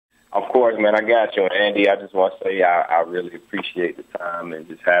Of course, man, I got you. And Andy, I just want to say I really appreciate the time and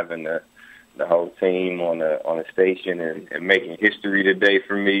just having the whole team on the station and making history today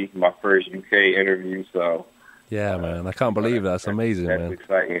for me, my first UK interview. So yeah, man, I can't believe that. That's amazing, that's man.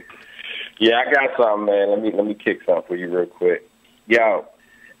 Exciting. Yeah, I got something, man. Let me kick something for you real quick. Yo,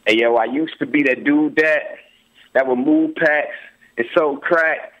 I used to be that dude that would move packs and sold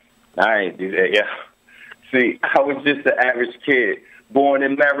crack. I ain't do that, yeah. See, I was just an average kid, born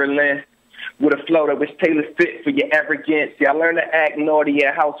in Maryland, with a flow that was tailor fit for your arrogance. See, I learned to act naughty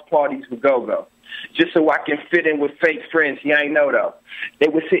at house parties with go-go, just so I can fit in with fake friends. You ain't know, though. They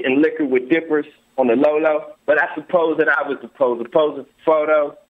was hitting liquor with dippers on the low-low, but I suppose that I was supposed to pose a photo.